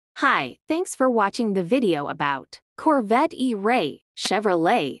Hi, thanks for watching the video about Corvette E-Ray,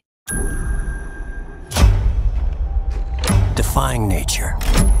 Chevrolet. Defying nature.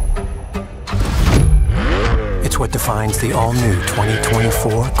 It's what defines the all-new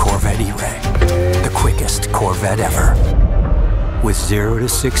 2024 Corvette E-Ray. The quickest Corvette ever. With 0 to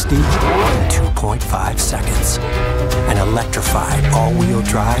 60 in 2.5 seconds. An electrified all-wheel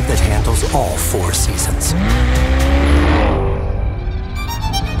drive that handles all 4 seasons.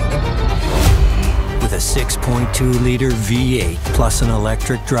 With a 6.2-liter V8 plus an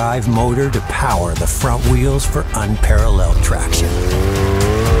electric drive motor to power the front wheels for unparalleled traction.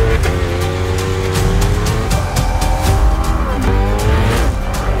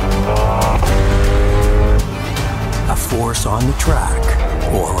 A force on the track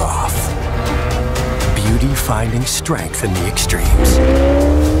or off. Beauty finding strength in the extremes.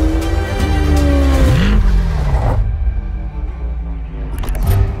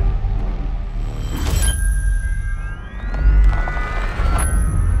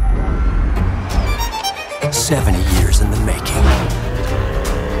 "70 years in the making.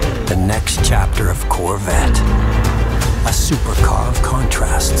 The next chapter of Corvette. A supercar of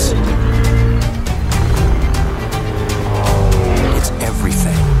contrasts. It's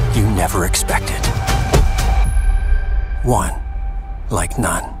everything you never expected. One like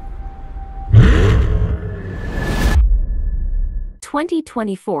none."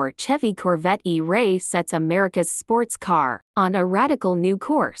 2024 Chevy Corvette E-Ray sets America's sports car on a radical new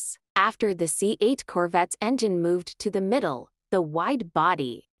course. After the C8 Corvette's engine moved to the middle, the wide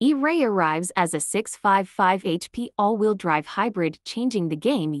body, E-Ray arrives as a 655 HP all-wheel drive hybrid, changing the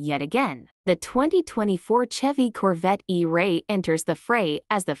game yet again. The 2024 Chevy Corvette E-Ray enters the fray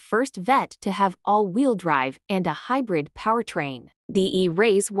as the first Vette to have all-wheel drive and a hybrid powertrain. The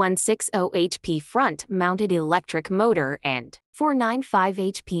E-Ray's 160 HP front-mounted electric motor and 495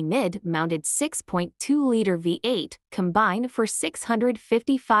 HP mid-mounted 6.2-liter V8 combine for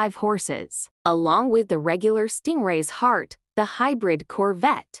 655 horses. Along with the regular Stingray's heart, the hybrid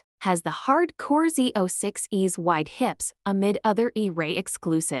Corvette has the hardcore Z06E's wide hips amid other E-Ray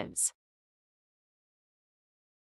exclusives.